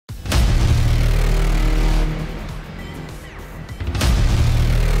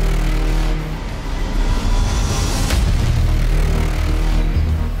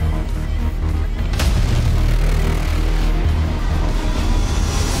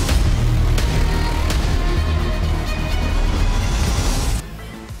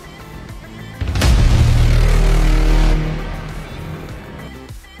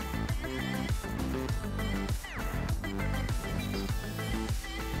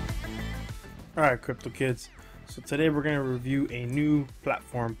Alright, crypto kids. So today we're going to review a new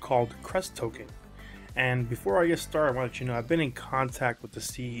platform called Crest Token. And before I get started, I want to let you know I've been in contact with the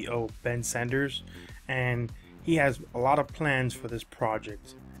CEO, Ben Sanders, and he has a lot of plans for this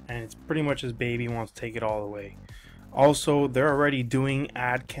project. And it's pretty much his baby, he wants to take it all the way. Also, they're already doing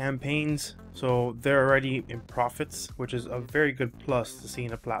ad campaigns, so they're already in profits, which is a very good plus to see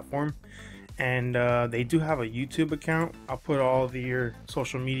in a platform. And they do have a YouTube account. I'll put all of your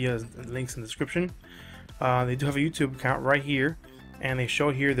social media links in the description. They do have a YouTube account right here, and they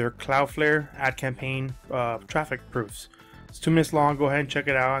show here their Cloudflare ad campaign traffic proofs. It's 2 minutes long. Go ahead and check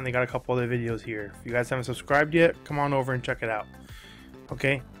it out, and they got a couple other videos here. If you guys haven't subscribed yet, come on over and check it out.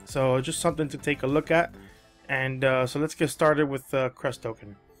 Okay, so just something to take a look at. And so let's get started with Crest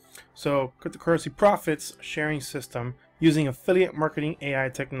Token. So cryptocurrency profits sharing system using affiliate marketing AI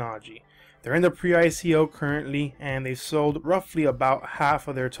technology. They're in the pre-ICO currently, and they've sold roughly about half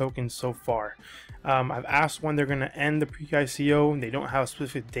of their tokens so far. I've asked when they're going to end the pre-ICO, and they don't have a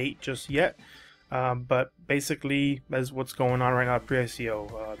specific date just yet. But basically, that's what's going on right now at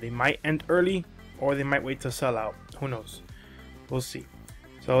pre-ICO. They might end early, or they might wait to sell out. Who knows? We'll see.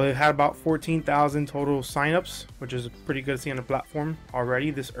 So they've had about 14,000 total signups, which is pretty good to see on the platform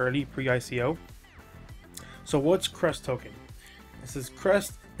already this early pre-ICO. So what's Crest Token? This is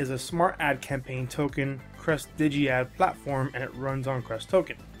Crest is a smart ad campaign token, Crest DigiAd Platform, and it runs on Crest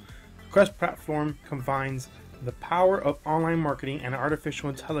Token. Crest Platform combines the power of online marketing and artificial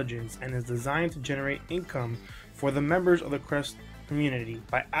intelligence and is designed to generate income for the members of the Crest community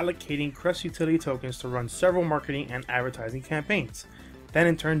by allocating Crest utility tokens to run several marketing and advertising campaigns. Then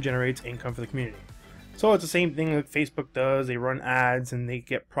in turn generates income for the community. So it's the same thing that Facebook does. They run ads and they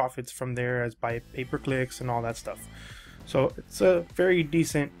get profits from there as by pay-per-clicks and all that stuff. So it's a very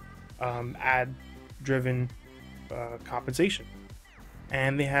decent ad-driven compensation.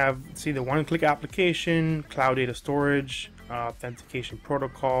 And they have, see, the one-click application, cloud data storage, authentication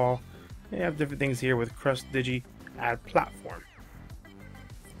protocol. They have different things here with Crest DigiAd Platform.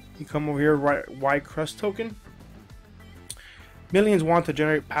 You come over here, why Crest Token? Millions want to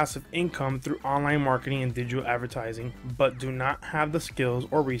generate passive income through online marketing and digital advertising, but do not have the skills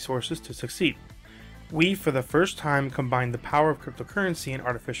or resources to succeed. We, for the first time, combined the power of cryptocurrency and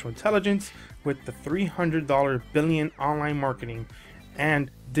artificial intelligence with the $300 billion online marketing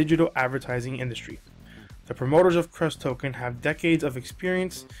and digital advertising industry. The promoters of Crest Token have decades of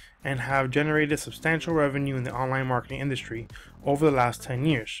experience and have generated substantial revenue in the online marketing industry over the last 10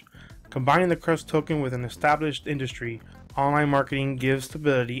 years. Combining the Crest Token with an established industry, online marketing gives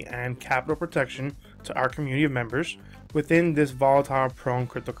stability and capital protection to our community of members within this volatile prone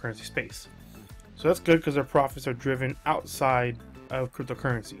cryptocurrency space. So that's good because their profits are driven outside of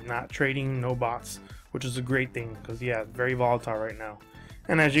cryptocurrency, not trading, no bots, which is a great thing because, yeah, it's very volatile right now.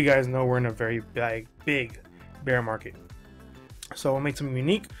 And as you guys know, we're in a very big bear market. So what makes them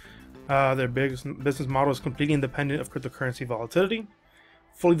unique? Their business model is completely independent of cryptocurrency volatility.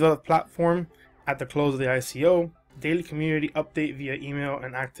 Fully developed platform at the close of the ICO. Daily community update via email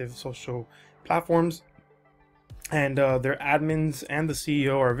and active social platforms. And their admins and the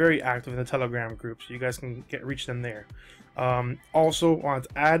CEO are very active in the Telegram group, so you guys can reach them there. Also, want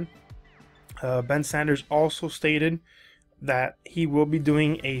to add, Ben Sanders also stated that he will be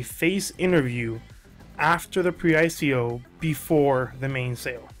doing a face interview after the pre-ICO before the main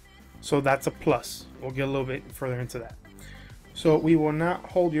sale. So that's a plus. We'll get a little bit further into that. So we will not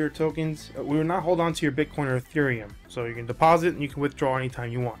hold your tokens. We will not hold on to your Bitcoin or Ethereum. So you can deposit and you can withdraw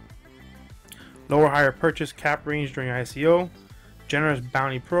anytime you want. Lower higher purchase cap range during ICO, generous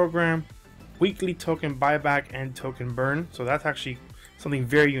bounty program, weekly token buyback and token burn. So that's actually something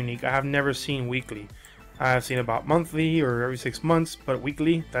very unique. I have never seen weekly. I've seen about monthly or every 6 months, but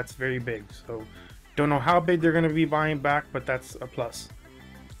weekly, that's very big. So don't know how big they're going to be buying back, but that's a plus.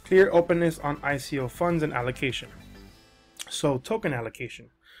 Clear openness on ICO funds and allocation. So token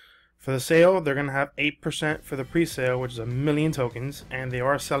allocation. For the sale, they're going to have 8% for the pre-sale, which is 1 million tokens, and they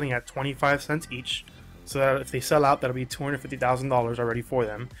are selling at 25 cents each. So that if they sell out, that'll be $250,000 already for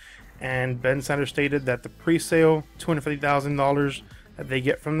them. And Ben Sanders stated that the pre-sale $250,000 that they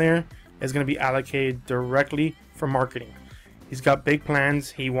get from there is going to be allocated directly for marketing. He's got big plans.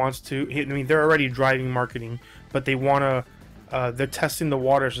 He wants to, I mean, they're already driving marketing, but they want to, they're testing the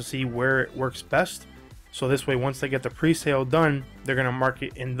waters to see where it works best. So this way, once they get the pre-sale done, they're going to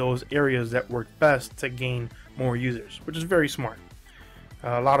market in those areas that work best to gain more users, which is very smart.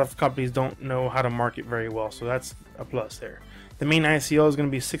 A lot of companies don't know how to market very well, so that's a plus there. The main ICO is going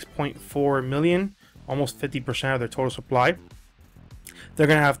to be 6.4 million, almost 50% of their total supply. They're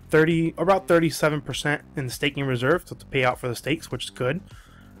going to have about 37% in the staking reserve to pay out for the stakes, which is good.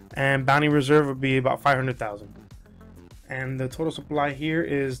 and bounty reserve would be about 500,000. And the total supply here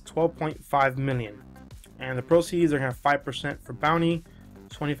is 12.5 million. And the proceeds are going to have 5% for bounty,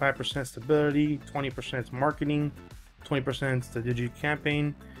 25% stability, 20% marketing, 20% the DigiAd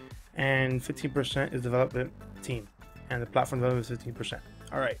campaign, and 15% is development team. And the platform development is 15%.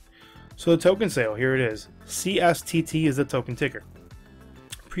 All right. So the token sale, here it is. CSTT is the token ticker.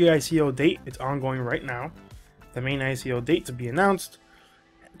 Pre-ICO date, it's ongoing right now. The main ICO date to be announced,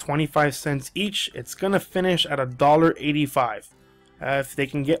 25 cents each. It's gonna finish at $1.85. If they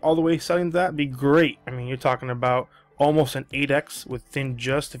can get all the way selling that, be great. I mean, you're talking about almost an 8x within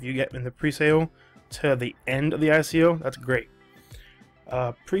just if you get in the pre-sale to the end of the ICO. That's great.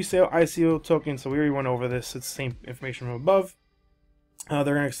 Pre-sale ICO token, so we already went over this. It's the same information from above. They're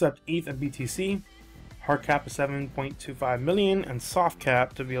going to accept ETH and BTC. Hard cap is 7.25 million, and soft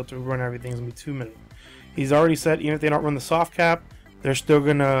cap to be able to run everything is going to be 2 million. He's already said even if they don't run the soft cap, they're still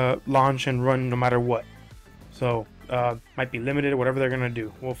going to launch and run no matter what. So might be limited, whatever they're going to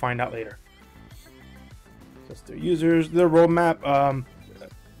do. We'll find out later. That's their users, their roadmap.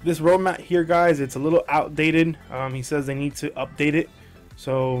 This roadmap here, guys, it's a little outdated. He says they need to update it.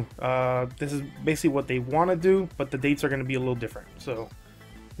 So this is basically what they want to do, but the dates are going to be a little different. So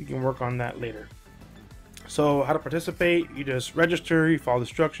we can work on that later. So how to participate, you just register, you follow the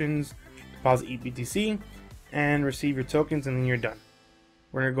instructions, deposit EBTC, and receive your tokens, and then you're done.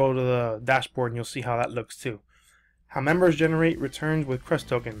 We're going to go to the dashboard and you'll see how that looks too. How members generate returns with Crest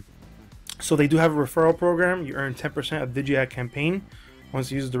Token. So they do have a referral program. You earn 10% of DigiAd campaign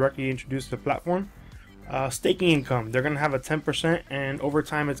once users directly introduced to the platform. Staking income, they're going to have a 10%, and over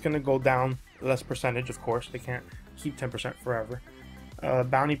time it's going to go down less percentage, of course. They can't keep 10% forever.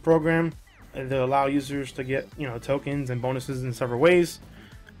 Bounty program, they'll allow users to get tokens and bonuses in several ways.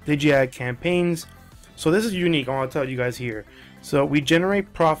 DigiAd campaigns. So this is unique, I want to tell you guys here. So we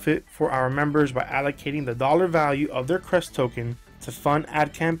generate profit for our members by allocating the dollar value of their Crest token to fund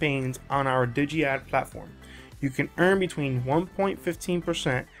ad campaigns on our DigiAd platform. You can earn between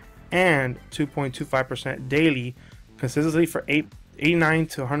 1.15% and 2.25% daily, consistently for 89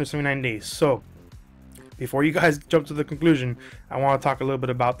 to 179 days. So before you guys jump to the conclusion, I want to talk a little bit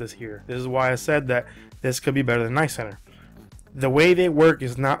about this here. This is why I said that this could be better than Nice Center. The way they work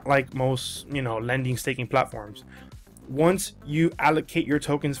is not like most lending staking platforms. Once you allocate your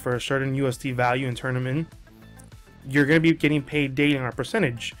tokens for a certain USD value and turn them in, you're going to be getting paid daily on a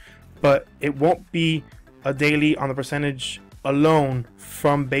percentage, but it won't be a daily on the percentage alone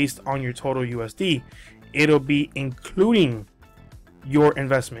from based on your total USD. It'll be including your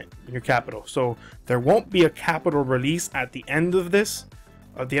investment, your capital. So there won't be a capital release at the end of this,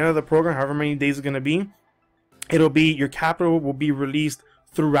 at the end of the program, however many days it's going to be. It'll be your capital will be released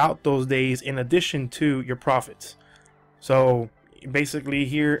throughout those days in addition to your profits. So basically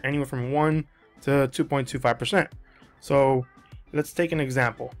here anywhere from 1 to 2.25%. So let's take an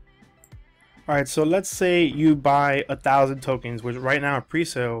example. All right, so let's say you buy 1,000 tokens, which right now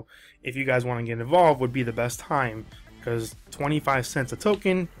pre-sale, if you guys want to get involved, would be the best time, because 25 cents a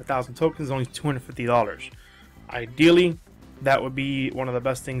token, 1,000 tokens is only $250. Ideally, that would be one of the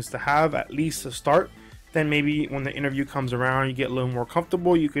best things to have, at least to start. Then maybe when the interview comes around, you get a little more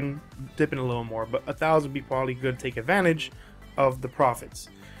comfortable, you can dip in a little more. But 1,000 would be probably good to take advantage of the profits.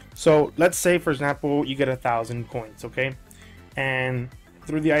 So let's say, for example, you get 1,000 coins, okay? And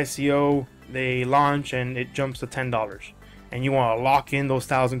through the ICO, they launch and it jumps to $10. And you want to lock in those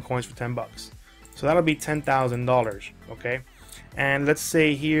 1,000 coins for 10 bucks. So that'll be $10,000, okay? And let's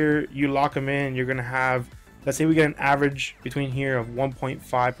say here you lock them in, you're going to have, let's say we get an average between here of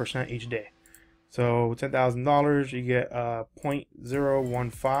 1.5% each day. So $10,000, you get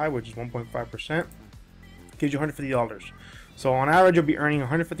 0.015, which is 1.5%, gives you $150. So on average, you'll be earning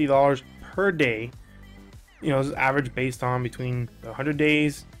 $150 per day. This is average based on between 100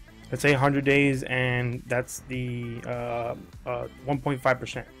 days, let's say 100 days, and that's the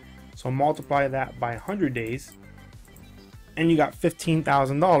 1.5%. So multiply that by 100 days, and you got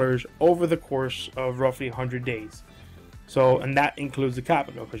 $15,000 over the course of roughly 100 days. So, and that includes the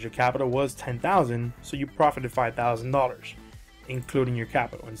capital, because your capital was $10,000, so you profited $5,000, including your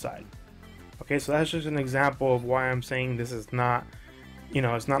capital inside. Okay, so that's just an example of why I'm saying this is not,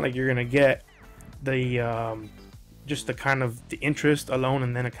 it's not like you're gonna get the just the kind of the interest alone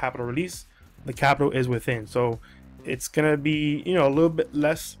and then a capital release. The capital is within, so it's gonna be a little bit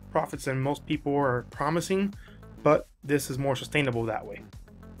less profits than most people are promising, but this is more sustainable that way.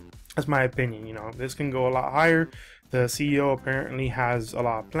 That's my opinion. This can go a lot higher. The CEO apparently has a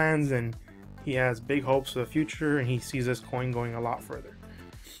lot of plans and he has big hopes for the future, and he sees this coin going a lot further.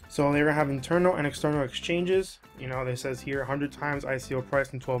 So they're gonna have internal and external exchanges. You know, they says here 100 times ICO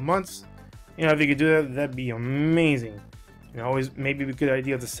price in 12 months. You know, if you could do that, that'd be amazing. You know, always maybe a good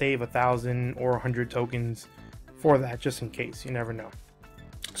idea to save 1,000 or 100 tokens for that, just in case. You never know.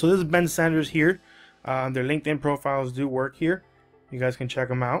 So this is Ben Sanders here. Their LinkedIn profiles do work here. You guys can check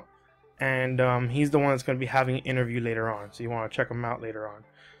them out. And he's the one that's going to be having an interview later on. So you want to check him out later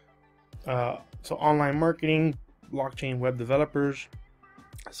on. So online marketing, blockchain web developers.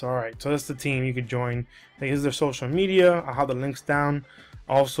 So all right, so that's the team you could join. Here's their social media. I'll have the links down.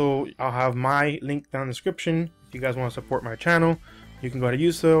 Also, I'll have my link down in the description. If you guys want to support my channel, you can go to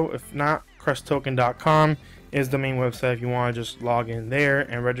USO. If not, token..Com is the main website. If you want to just log in there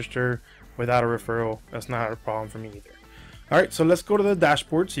and register without a referral, that's not a problem for me either. All right, so let's go to the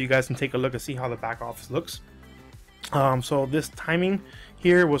dashboard so you guys can take a look and see how the back office looks. So this timing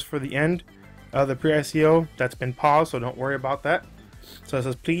here was for the end of the pre-ICO. That's been paused, so don't worry about that. So it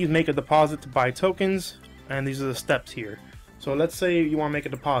says please make a deposit to buy tokens, and these are the steps here. So let's say you want to make a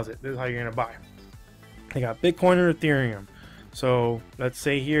deposit. This is how you're gonna buy. They got Bitcoin or Ethereum. So let's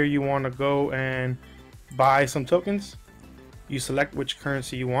say here you want to go and buy some tokens. You select which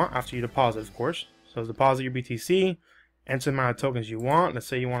currency you want after you deposit, of course. So deposit your BTC, enter the amount of tokens you want. Let's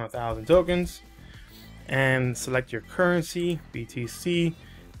say you want 1,000 tokens, and select your currency, BTC.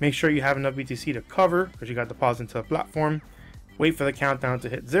 Make sure you have enough BTC to cover because you got deposited into a platform. Wait for the countdown to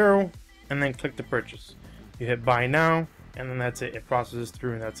hit 0, and then click to purchase. You hit buy now, and then that's it. It processes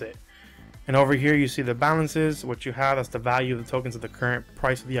through, and that's it. And over here you see the balances. What you have, that's the value of the tokens at the current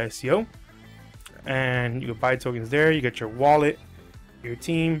price of the ICO. And you can buy tokens there. You get your wallet, your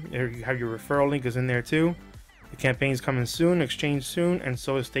team. There you have your referral link is in there too. The campaign is coming soon, exchange soon, and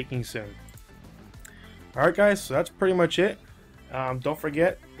so is staking soon. All right, guys. So that's pretty much it. Don't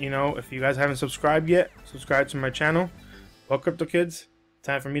forget, you know, if you guys haven't subscribed yet, subscribe to my channel. Well, crypto kids,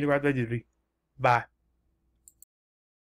 time for me to ride my duty. Bye.